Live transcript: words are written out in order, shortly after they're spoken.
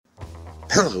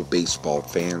Hello, baseball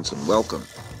fans, and welcome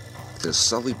to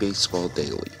Sully Baseball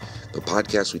Daily, the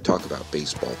podcast we talk about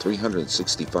baseball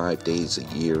 365 days a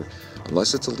year,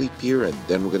 unless it's a leap year, and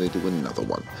then we're going to do another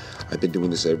one. I've been doing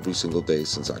this every single day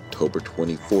since October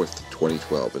 24th,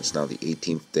 2012. It's now the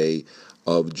 18th day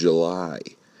of July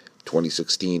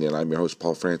 2016, and I'm your host,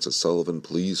 Paul Francis Sullivan.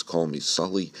 Please call me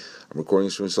Sully. I'm recording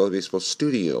this from the Sully Baseball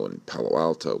Studio in Palo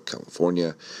Alto,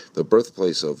 California, the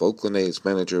birthplace of Oakland A's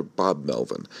manager Bob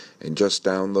Melvin, and just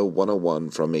down the 101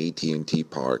 from AT&T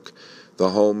Park, the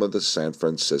home of the San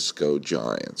Francisco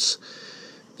Giants.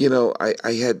 You know,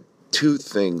 I had two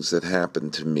things that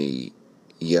happened to me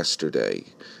yesterday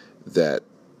that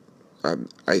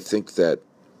I think that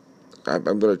I'm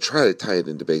going to try to tie it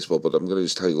into baseball, but I'm going to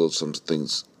just tell you some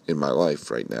things in my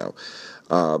life right now.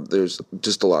 There's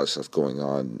just a lot of stuff going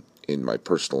on in my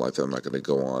personal life that I'm not going to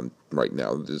go on right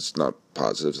now. It's not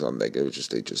positive, it's not negative,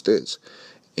 it just is.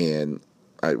 And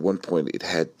at one point it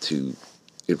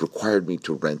required me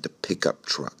to rent a pickup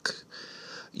truck.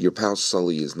 Your pal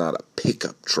Sully is not a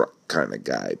pickup truck kind of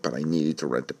guy, but I needed to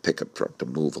rent a pickup truck to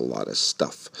move a lot of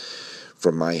stuff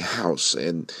from my house.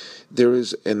 And there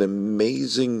is an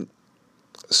amazing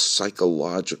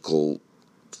psychological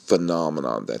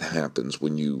phenomenon that happens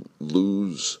when you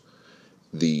lose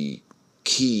the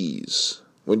keys.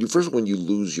 When you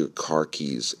lose your car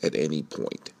keys at any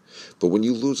point, but when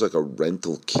you lose like a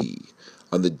rental key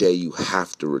on the day you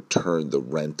have to return the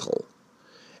rental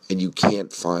and you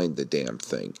can't find the damn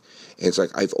thing, and it's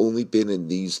like, I've only been in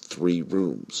these 3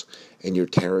 rooms, and you're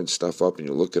tearing stuff up and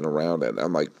you're looking around, and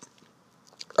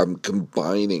I'm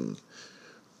combining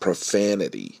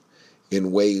profanity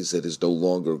in ways that is no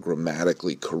longer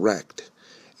grammatically correct.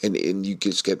 And you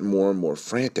just get more and more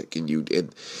frantic, and you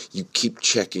keep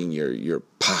checking your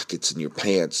pockets and your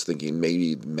pants, thinking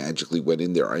maybe it magically went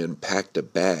in there. I unpacked a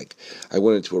bag. I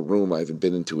went into a room I haven't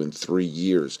been into in 3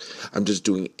 years. I'm just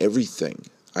doing everything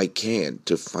I can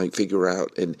to figure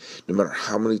out, and no matter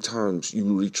how many times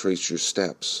you retrace your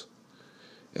steps,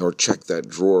 or check that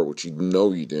drawer which you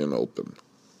know you didn't open.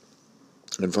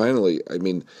 And finally,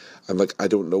 I'm like, I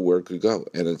don't know where it could go,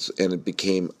 and it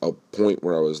became a point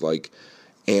where I was like,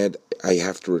 and I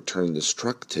have to return this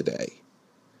truck today.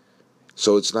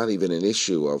 So it's not even an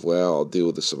issue of, well, I'll deal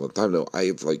with this some other time. No,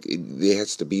 it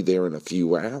has to be there in a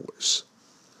few hours.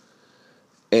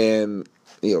 And,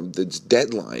 this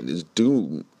deadline is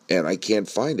due, and I can't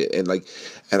find it. And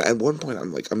at one point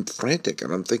I'm frantic,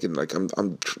 and I'm thinking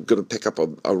I'm going to pick up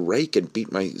a rake and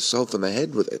beat myself in the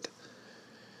head with it.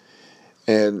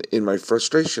 And in my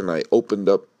frustration, I opened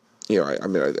up, I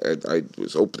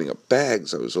was opening up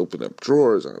bags, I was opening up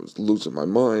drawers, I was losing my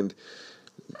mind.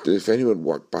 If anyone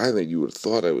walked by me, you would have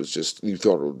thought you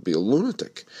thought it would be a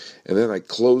lunatic. And then I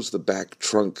closed the back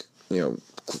trunk,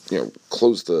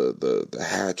 closed the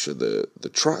hatch of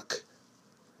the truck.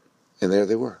 And there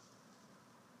they were.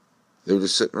 They were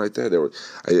just sitting right there.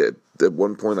 At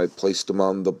one point I placed them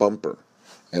on the bumper.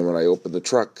 And when I opened the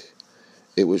truck,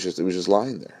 it was just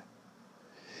lying there.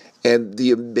 And the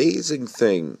amazing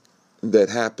thing that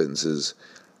happens is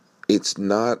it's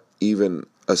not even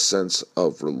a sense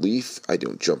of relief. I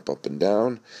don't jump up and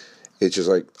down. It's just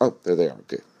like, oh, there they are.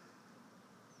 Okay.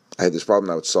 I had this problem,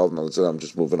 now it's solved, and I'm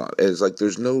just moving on. And it's like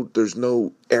there's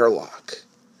no airlock.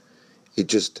 It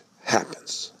just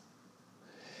happens.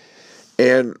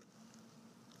 And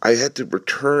I had to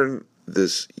return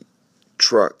this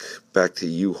truck back to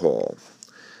U-Haul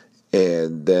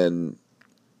and then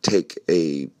take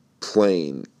a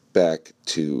plane back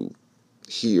to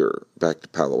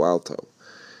Palo Alto.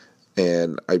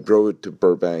 And I drove it to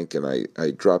Burbank, and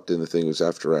I dropped in the thing. It was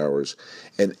after hours,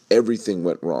 and everything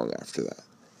went wrong after that.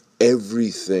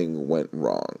 Everything went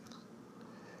wrong.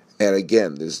 And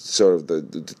again, there's sort of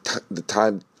the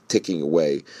time ticking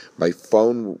away. My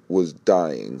phone was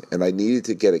dying, and I needed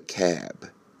to get a cab.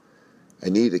 I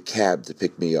needed a cab to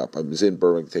pick me up. I was in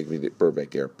Burbank, taking me to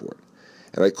Burbank Airport.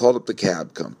 And I called up the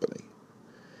cab company.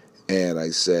 And I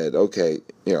said, okay,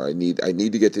 I need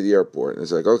to get to the airport. And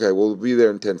it's like, okay, we'll be there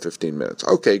in 10, 15 minutes.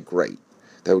 Okay, great.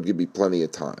 That would give me plenty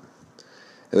of time.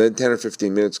 And then 10 or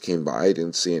 15 minutes came by. I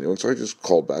didn't see anyone. So I just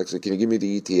called back. I said, can you give me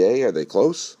the ETA? Are they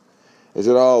close? They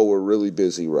said, oh, we're really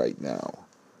busy right now.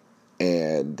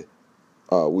 And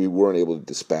we weren't able to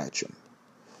dispatch them.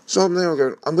 So I'm there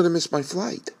going, I'm going to miss my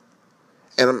flight.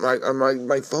 And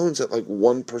my phone's at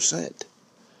 1%.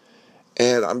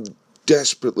 And I'm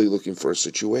desperately looking for a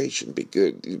situation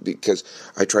because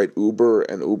I tried Uber,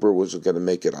 and Uber wasn't going to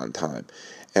make it on time.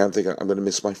 And I'm thinking, I'm going to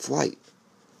miss my flight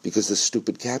because this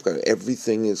stupid cab guy,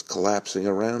 everything is collapsing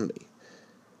around me.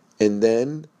 And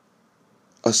then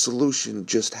a solution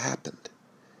just happened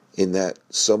in that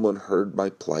someone heard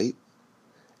my plight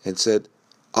and said,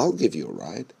 I'll give you a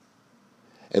ride.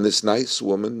 And this nice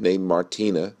woman named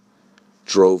Martina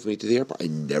drove me to the airport. I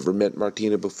never met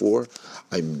Martina before.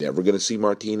 I'm never going to see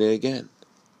Martina again.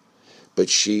 But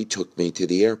she took me to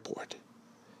the airport.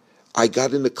 I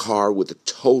got in the car with a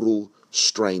total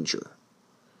stranger.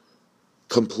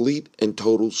 Complete and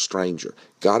total stranger.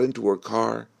 Got into her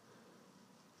car.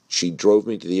 She drove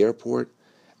me to the airport.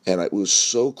 And it was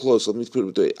so close. Let me put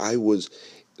it this way.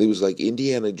 It was like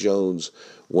Indiana Jones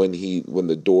when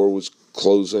the door was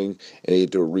closing and he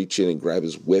had to reach in and grab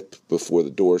his whip before the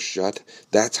door shut.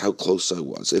 That's how close I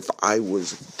was. If I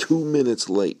was 2 minutes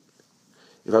late,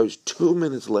 if I was 2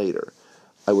 minutes later,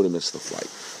 I would have missed the flight.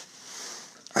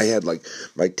 I had my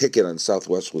ticket on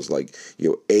Southwest was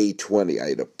A20. I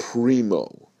had a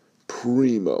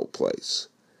primo place.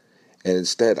 And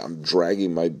instead, I'm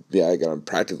dragging my bag and I'm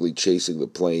practically chasing the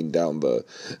plane down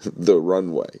the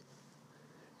runway.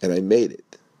 And I made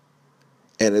it.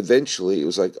 And eventually, it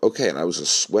was like, okay, and I was a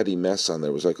sweaty mess on there.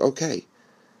 It was like, okay,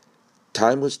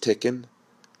 time was ticking,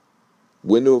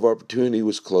 window of opportunity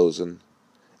was closing,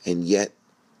 and yet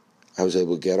I was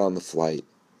able to get on the flight,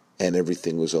 and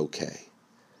everything was okay.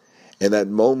 And that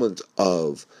moment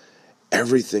of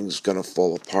everything's going to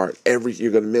fall apart,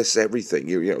 you're going to miss everything.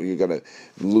 You're going to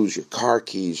lose your car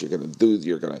keys. You're going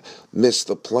to miss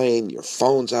the plane. Your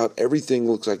phone's out. Everything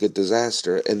looks like a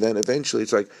disaster. And then eventually,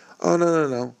 it's like, oh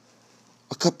no.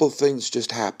 A couple of things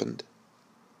just happened.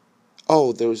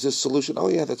 Oh, there was this solution. Oh,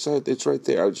 yeah, that's right. It's right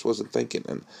there. I just wasn't thinking.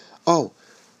 And, oh,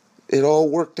 it all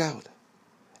worked out.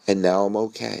 And now I'm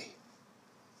okay.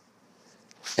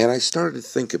 And I started to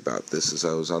think about this as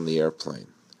I was on the airplane.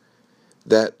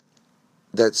 That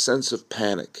sense of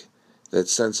panic, that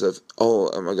sense of,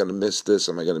 oh, am I going to miss this?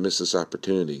 Am I going to miss this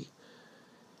opportunity?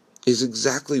 Is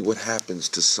exactly what happens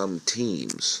to some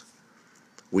teams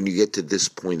when you get to this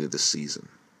point of the season.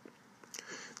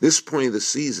 This point of the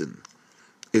season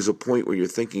is a point where you're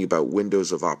thinking about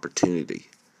windows of opportunity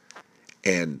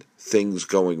and things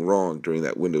going wrong during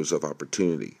that windows of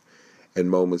opportunity and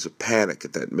moments of panic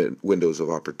at that windows of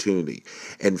opportunity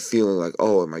and feeling like,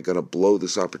 oh, am I going to blow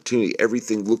this opportunity?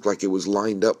 Everything looked like it was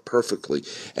lined up perfectly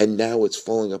and now it's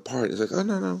falling apart. It's like, oh,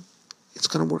 no, it's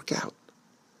going to work out.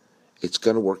 It's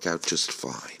going to work out just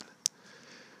fine.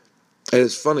 And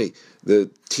it's funny,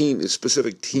 the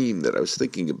specific team that I was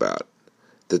thinking about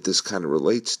that this kind of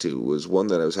relates to was one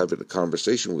that I was having a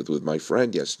conversation with my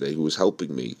friend yesterday who was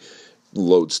helping me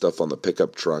load stuff on the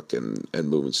pickup truck and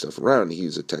moving stuff around.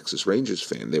 He's a Texas Rangers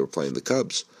fan. They were playing the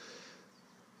Cubs.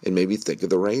 And made me think of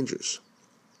the Rangers.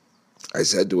 I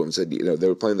said to him, they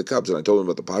were playing the Cubs, and I told him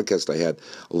about the podcast I had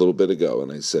a little bit ago,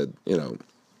 and I said,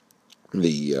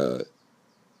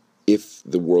 if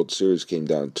the World Series came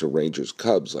down to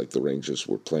Rangers-Cubs, like the Rangers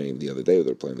were playing the other day, they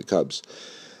were playing the Cubs,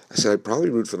 I said, I'd probably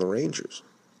root for the Rangers.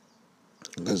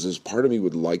 Because there's part of me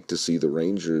would like to see the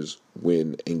Rangers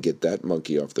win and get that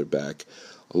monkey off their back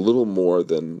a little more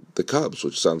than the Cubs,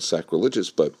 which sounds sacrilegious,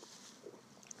 but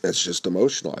that's just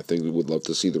emotional. I think we would love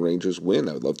to see the Rangers win.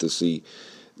 I would love to see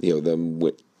them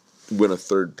win a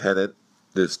third pennant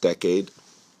this decade,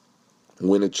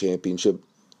 win a championship.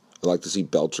 I'd like to see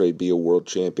Beltre be a world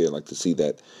champion. I'd like to see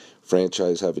that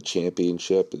franchise have a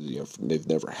championship. They've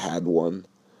never had one.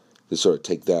 To sort of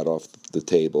take that off the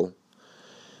table.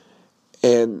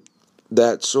 And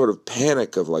that sort of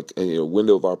panic of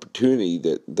window of opportunity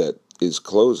that is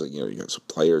closing. You got some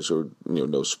players who are,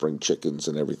 no spring chickens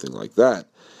and everything like that.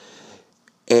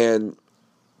 And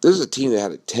this is a team that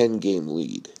had a 10-game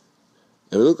lead.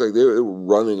 And it looked like they were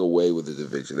running away with the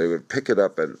division. They would pick it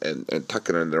up and tuck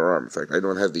it in their arm. In fact, I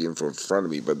don't have the info in front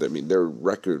of me, but their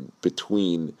record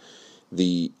between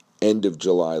the end of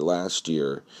July last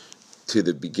year to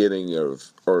the beginning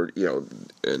of,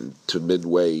 and to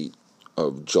midway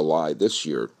of July this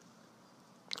year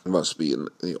must be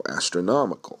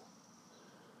astronomical.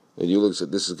 And you look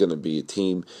at this is going to be a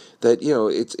team that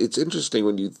it's interesting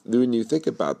when you think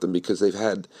about them because they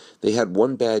had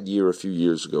one bad year a few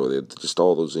years ago. They had just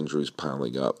all those injuries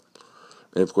piling up,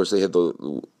 and of course they had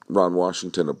the Ron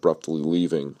Washington abruptly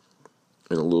leaving,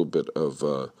 and a little bit of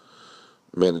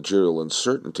managerial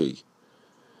uncertainty.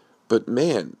 But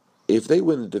man, if they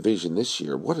win the division this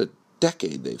year, what a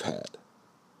decade they've had.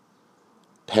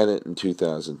 Pennant in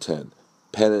 2010,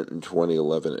 pennant in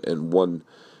 2011, and one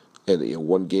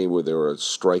game where they were a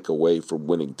strike away from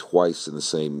winning twice in the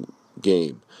same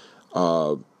game.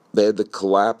 They had the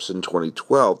collapse in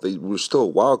 2012. They were still a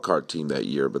wild card team that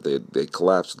year, but they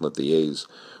collapsed and let the A's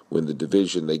win the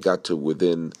division. They got to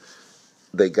the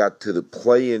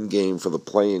play-in game for the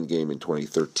play-in game in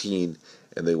 2013,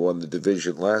 and they won the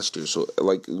division last year. So,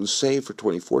 like it was saying for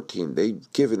 2014,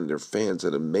 they've given their fans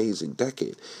an amazing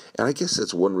decade. And I guess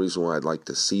that's one reason why I'd like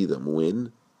to see them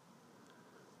win.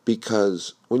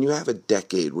 Because when you have a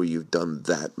decade where you've done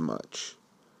that much,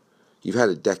 you've had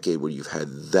a decade where you've had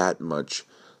that much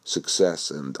success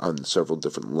and on several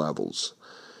different levels,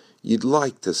 you'd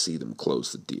like to see them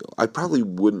close the deal. I probably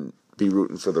wouldn't be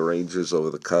rooting for the Rangers over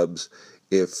the Cubs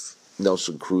if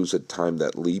Nelson Cruz had timed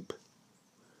that leap,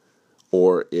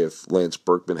 or if Lance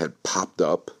Berkman had popped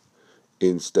up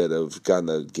instead of gotten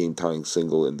a game-tying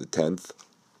single in the 10th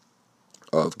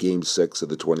of Game 6 of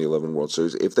the 2011 World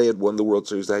Series. If they had won the World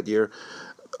Series that year,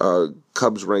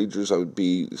 Cubs-Rangers, I would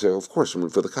say, of course, I'm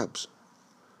rooting for the Cubs.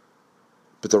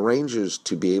 But the Rangers,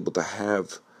 to be able to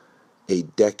have a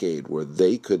decade where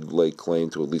they could lay claim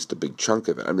to at least a big chunk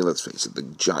of it. I mean, let's face it, the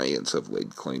Giants have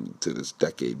laid claim to this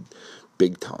decade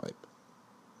big time.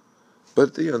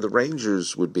 But, the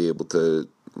Rangers would be able to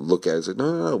look at it and say,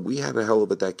 no, we had a hell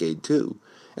of a decade too.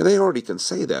 And they already can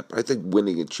say that. But I think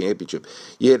winning a championship,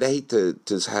 you'd hate to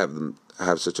just have them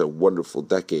have such a wonderful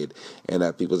decade and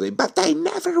have people say, but they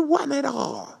never won it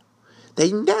all.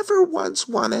 They never once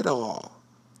won it all.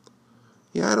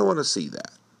 Yeah, I don't want to see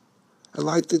that. I'd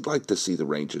like to see the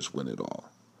Rangers win it all.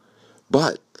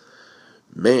 But,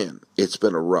 man, it's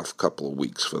been a rough couple of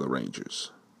weeks for the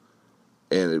Rangers.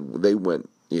 And they went,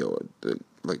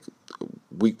 like a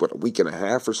week and a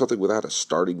half or something without a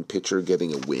starting pitcher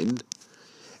getting a win.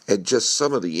 And just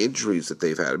some of the injuries that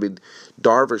they've had. I mean,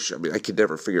 Darvish, I could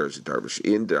never figure out, is it Darvish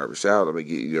in, Darvish out? I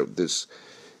mean,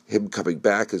 him coming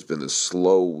back has been a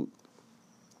slow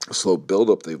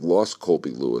build-up. They've lost Colby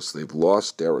Lewis. They've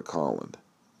lost Derek Holland.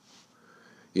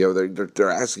 They're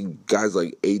asking guys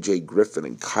like A.J. Griffin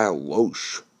and Kyle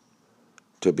Loesch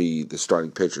to be the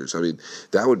starting pitchers. I mean,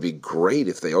 that would be great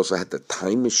if they also had the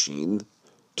time machine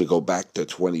to go back to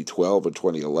 2012 or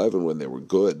 2011 when they were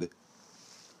good.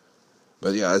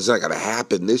 But, it's not going to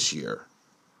happen this year.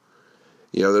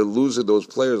 They're losing those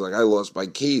players. Like, I lost my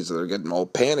keys, and they're getting all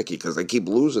panicky because they keep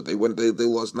losing. They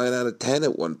lost 9 out of 10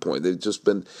 at one point. They've just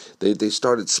been, they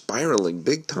started spiraling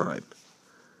big time.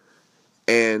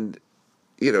 And,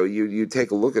 you take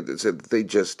a look at this, and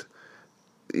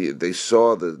they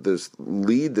saw this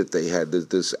lead that they had,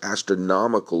 this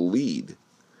astronomical lead,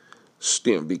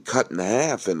 be cut in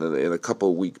half in a couple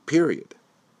of week period.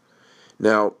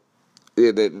 Now,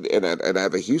 and I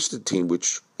have a Houston team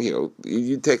which,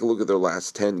 you take a look at their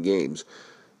last 10 games,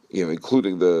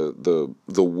 including the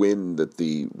win that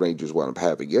the Rangers wound up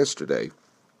having yesterday.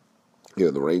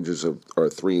 The Rangers are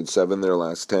 3-7 their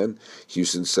last 10.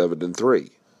 Houston 7-3.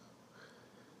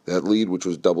 That lead, which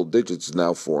was double digits, is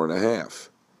now 4.5.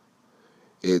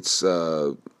 It's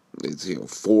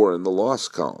 4 in the loss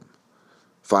column,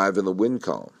 5 in the win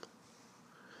column.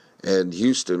 And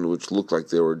Houston, which looked like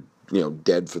they were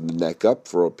dead from the neck up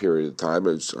for a period of time,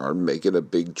 are making a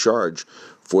big charge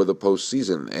for the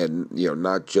postseason. And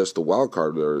not just the wild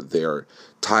card, they're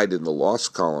tied in the loss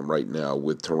column right now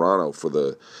with Toronto for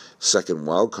the second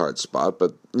wild card spot,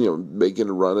 but making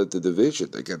a run at the division.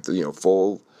 They got the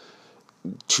full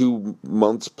 2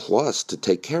 months plus to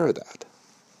take care of that.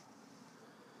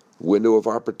 Window of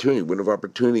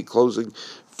opportunity closing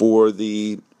for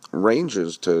the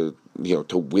Rangers to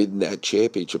win that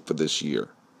championship for this year.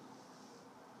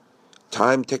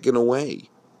 Time ticking away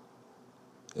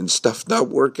and stuff not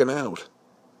working out.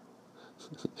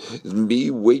 Me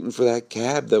waiting for that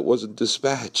cab that wasn't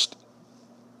dispatched.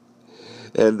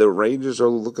 And the Rangers are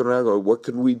looking around going, what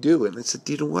can we do? And I said,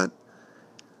 you know what?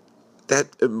 That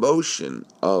emotion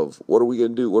of what are we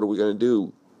going to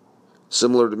do?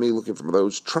 Similar to me looking for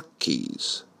those truck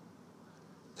keys.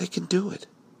 They can do it.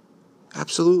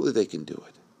 Absolutely they can do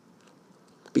it.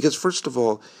 Because first of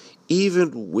all,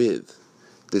 even with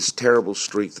this terrible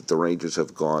streak that the Rangers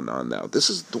have gone on now, this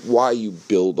is why you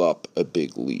build up a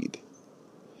big lead.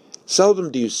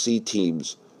 Seldom do you see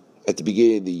teams at the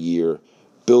beginning of the year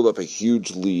build up a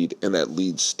huge lead and that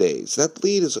lead stays. That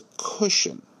lead is a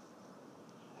cushion.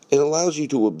 It allows you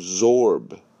to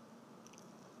absorb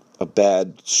a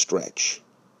bad stretch.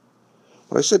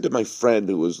 When I said to my friend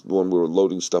when we were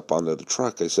loading stuff onto the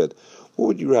truck, I said, what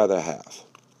would you rather have?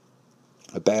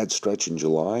 A bad stretch in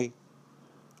July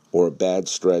or a bad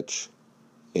stretch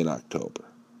in October?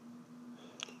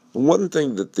 One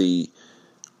thing that the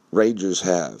Rangers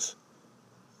have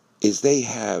is they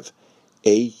have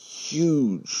a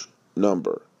huge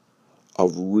number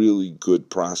of really good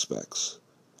prospects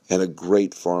and a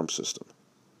great farm system.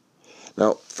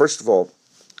 Now, first of all,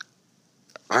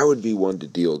 I would be one to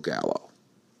deal Gallo.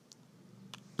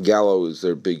 Gallo is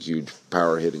their big, huge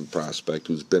power-hitting prospect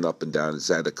who's been up and down. He's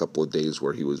had a couple of days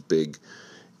where he was big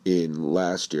in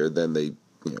last year. Then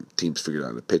teams figured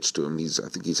out how to pitch to him. I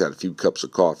think he's had a few cups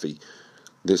of coffee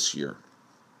this year.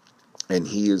 And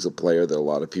he is a player that a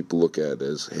lot of people look at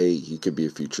as, hey, he could be a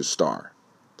future star.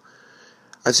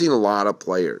 I've seen a lot of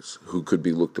players who could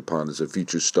be looked upon as a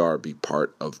future star be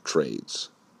part of trades.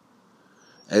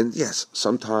 And yes,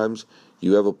 sometimes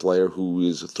you have a player who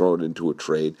is thrown into a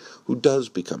trade who does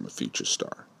become a future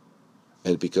star.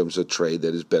 And it becomes a trade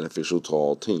that is beneficial to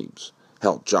all teams.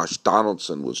 Hell, Josh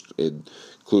Donaldson was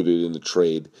included in the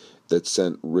trade that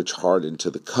sent Rich Harden to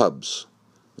the Cubs,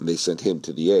 and they sent him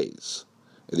to the A's.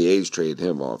 And the A's traded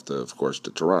him off, of course,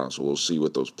 to Toronto. So we'll see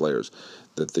what those players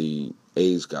that the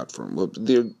A's got from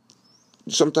him.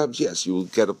 Sometimes, yes, you will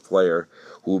get a player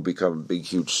who will become a big,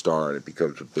 huge star, and it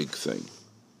becomes a big thing.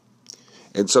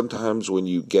 And sometimes when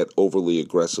you get overly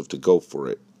aggressive to go for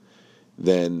it,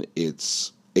 then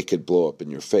it could blow up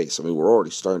in your face. I mean, we're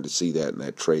already starting to see that in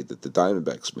that trade that the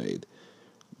Diamondbacks made.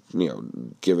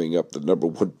 Giving up the number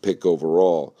 1 pick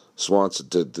overall, Swanson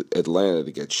to Atlanta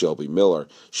to get Shelby Miller.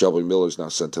 Shelby Miller's now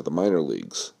sent to the minor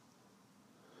leagues.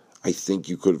 I think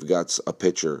you could have got a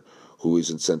pitcher who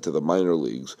isn't sent to the minor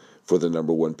leagues for the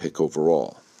number 1 pick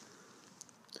overall.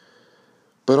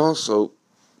 But also,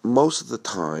 most of the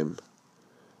time,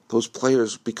 those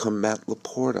players become Matt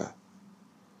Laporta.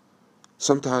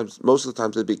 Most of the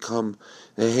time, they become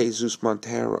a Jesus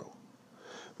Montero.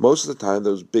 Most of the time,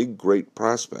 those big, great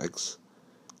prospects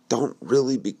don't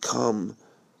really become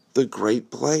the great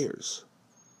players.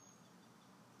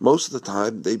 Most of the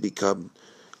time, they become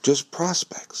just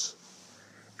prospects.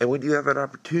 And when you have an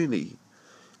opportunity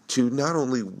to not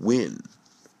only win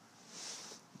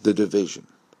the division,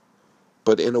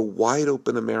 but in a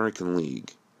wide-open American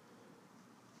League,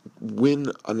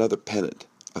 win another pennant,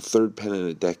 a third pennant in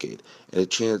a decade, and a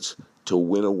chance to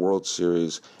win a World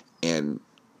Series and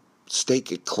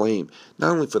stake a claim,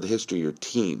 not only for the history of your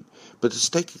team, but to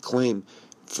stake a claim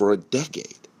for a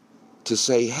decade, to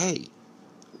say, hey,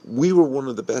 we were one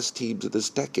of the best teams of this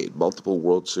decade. Multiple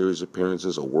World Series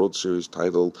appearances, a World Series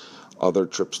title, other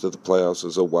trips to the playoffs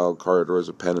as a wild card or as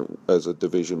a pennant, as a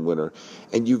division winner.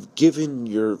 And you've given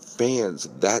your fans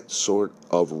that sort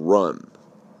of run.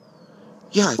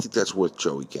 Yeah, I think that's worth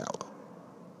Joey Gallo.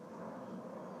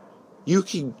 You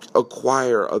can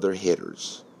acquire other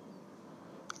hitters.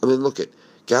 I mean, look at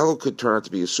Gallo could turn out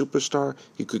to be a superstar.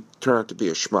 He could turn out to be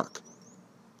a schmuck.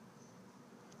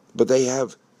 But they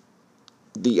have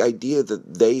the idea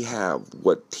that they have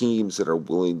what teams that are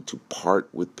willing to part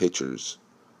with pitchers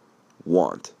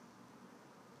want.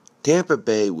 Tampa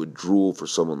Bay would drool for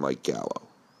someone like Gallo.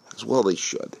 As well they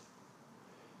should.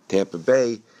 Tampa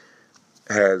Bay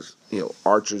has,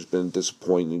 Archer's been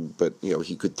disappointing, but,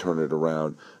 he could turn it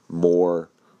around. Moore,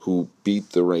 who beat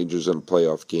the Rangers in a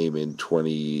playoff game in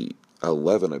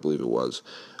 2011, I believe it was.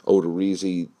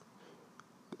 Odorizzi,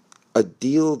 a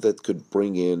deal that could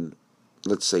bring in,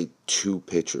 let's say, 2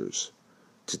 pitchers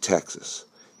to Texas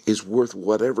is worth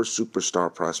whatever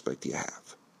superstar prospect you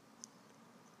have.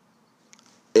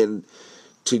 And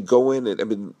to go in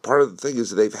and, part of the thing is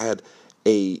that they've had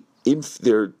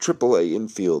their AAA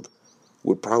infield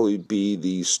would probably be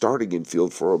the starting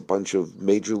infield for a bunch of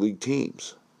major league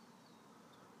teams.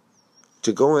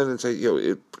 To go in and say,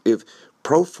 if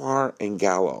Profar and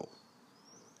Gallo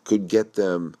could get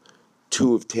them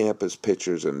 2 of Tampa's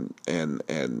pitchers and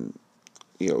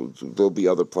there'll be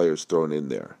other players thrown in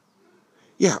there.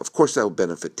 Yeah, of course that would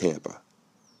benefit Tampa.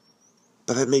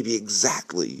 But that may be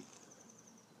exactly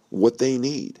what they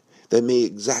need. That may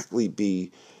exactly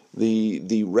be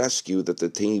the rescue that the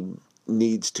team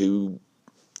needs to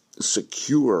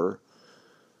secure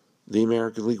the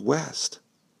American League West.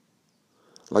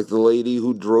 Like the lady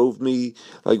who drove me,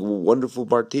 like wonderful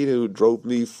Martina who drove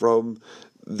me from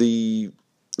the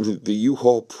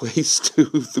U-Haul place to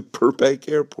the Burbank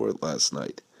Airport last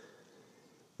night.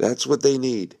 That's what they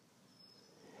need.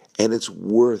 And it's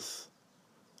worth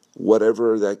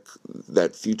whatever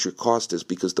that future cost is,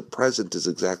 because the present is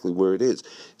exactly where it is.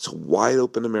 It's a wide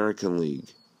open American League.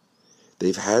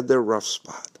 They've had their rough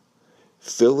spot.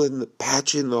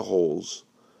 Patch in the holes.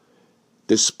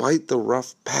 Despite the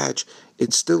rough patch,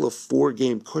 it's still a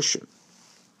 4-game cushion,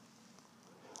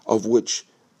 of which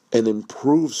an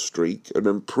improved streak, an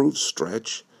improved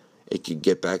stretch, it could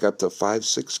get back up to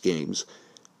 5-6 games.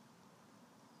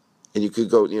 And you could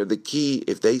go, the key,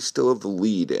 if they still have the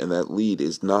lead, and that lead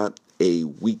is not a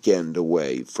weekend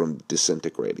away from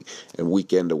disintegrating. And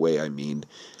weekend away, I mean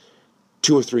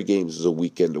 2 or 3 games is a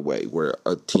weekend away where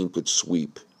a team could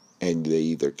sweep and they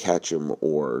either catch them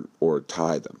or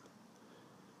tie them.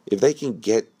 If they can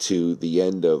get to the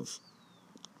end of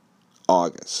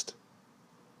August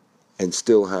and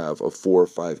still have a 4 or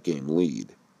 5 game lead,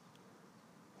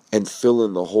 and fill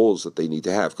in the holes that they need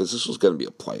to have, because this was going to be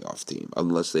a playoff team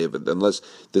unless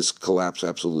this collapse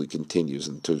absolutely continues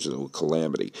in terms of a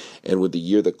calamity. And with the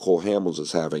year that Cole Hamels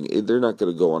is having, they're not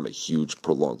going to go on a huge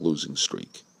prolonged losing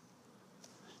streak.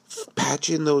 Patch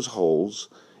in those holes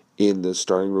in the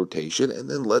starting rotation and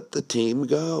then let the team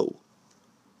go.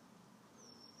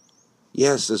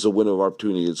 Yes, there's a window of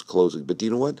opportunity that's closing, but do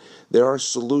you know what? There are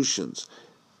solutions.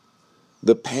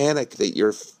 The panic that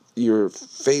you're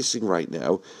facing right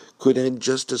now could end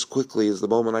just as quickly as the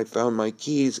moment I found my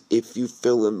keys if you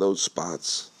fill in those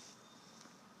spots.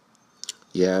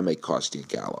 Yeah, it may cost you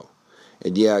Gallo.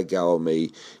 And yeah,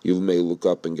 you may look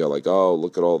up and go like, oh,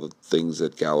 look at all the things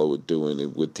that Gallo would do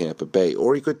with Tampa Bay.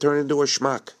 Or he could turn into a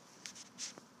schmuck.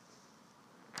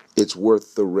 It's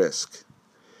worth the risk.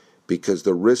 Because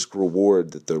the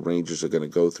risk-reward that the Rangers are going to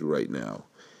go through right now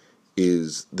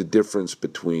is the difference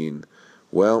between,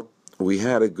 well, we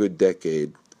had a good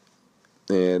decade,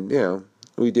 and,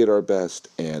 we did our best,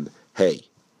 and, hey,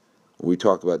 when we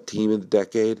talk about team of the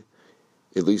decade,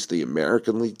 at least the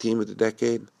American League team of the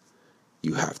decade,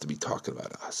 you have to be talking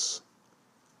about us.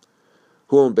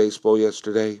 Who owned baseball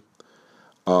yesterday?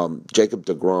 Jacob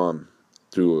deGrom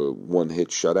threw a one-hit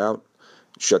shutout,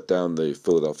 shut down the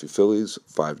Philadelphia Phillies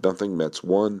 5-0. Mets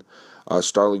won.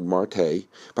 Starling Marte.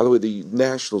 By the way, the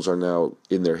Nationals are now,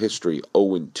 in their history,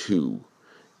 0-2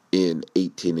 in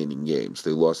 18-inning games. They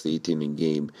lost the 18-inning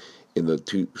game in the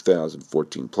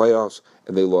 2014 playoffs,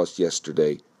 and they lost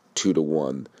yesterday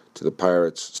 2-1 to the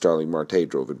Pirates. Starling Marte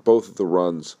drove in both of the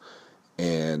runs,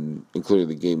 and including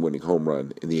the game-winning home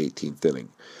run in the 18th inning.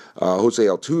 Jose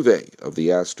Altuve of the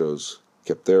Astros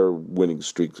kept their winning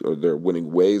streak, or their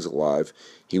winning ways alive.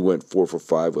 He went 4 for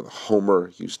 5 with a homer.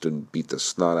 Houston beat the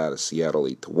snot out of Seattle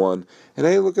 8-1. And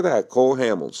hey, look at that, Cole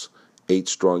Hamels, 8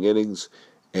 strong innings,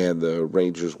 and the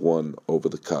Rangers won over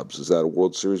the Cubs. Is that a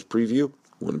World Series preview?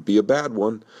 Wouldn't be a bad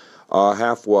one.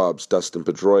 Half wobs, Dustin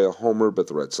Pedroia homer, but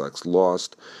the Red Sox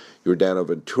lost. Yordano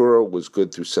Ventura was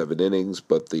good through 7 innings,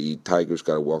 but the Tigers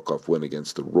got a walk-off win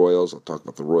against the Royals. I'll talk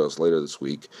about the Royals later this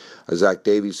week. Zach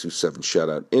Davies threw 7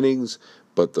 shutout innings,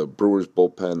 but the Brewers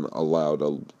bullpen allowed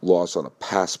a loss on a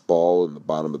pass ball in the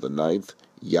bottom of the 9th.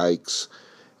 Yikes.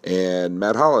 And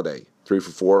Matt Holliday, 3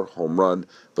 for 4, home run,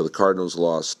 but the Cardinals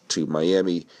lost to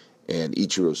Miami, and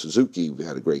Ichiro Suzuki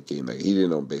had a great game. He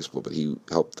didn't own baseball, but he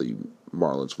helped the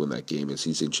Marlins win that game as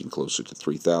he's inching closer to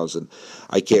 3,000.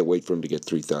 I can't wait for him to get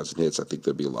 3,000 hits. I think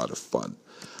that'll be a lot of fun.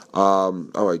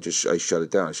 I shut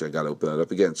it down. I got to open that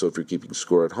up again. So if you're keeping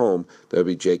score at home, that'll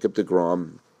be Jacob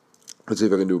deGrom. Let's see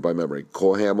if I can do it by memory.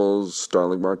 Cole Hamels,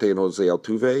 Starling Marte, and Jose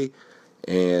Altuve.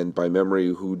 And by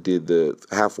memory, who did the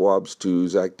half wobs to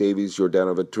Zach Davies,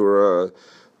 Yordano Ventura,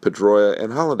 Pedroia,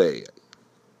 and Holliday.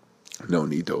 No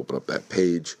need to open up that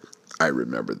page. I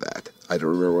remember that. I don't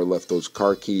remember where I left those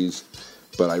car keys,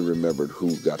 but I remembered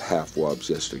who got half wobs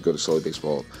yesterday. Go to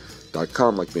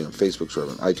SullyBaseball.com, like me on Facebook, sort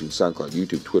of on iTunes, SoundCloud,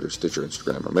 YouTube, Twitter, Stitcher,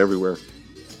 Instagram. I'm everywhere.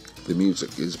 The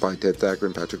music is by Ted Thacker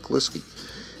and Patrick Kaliski.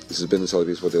 This has been the Sully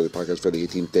Baseball Daily Podcast for the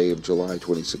 18th day of July,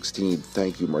 2016.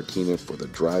 Thank you, Martina, for the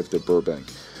drive to Burbank.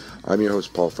 I'm your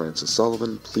host, Paul Francis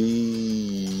Sullivan. Please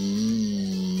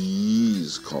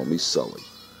call me Sully.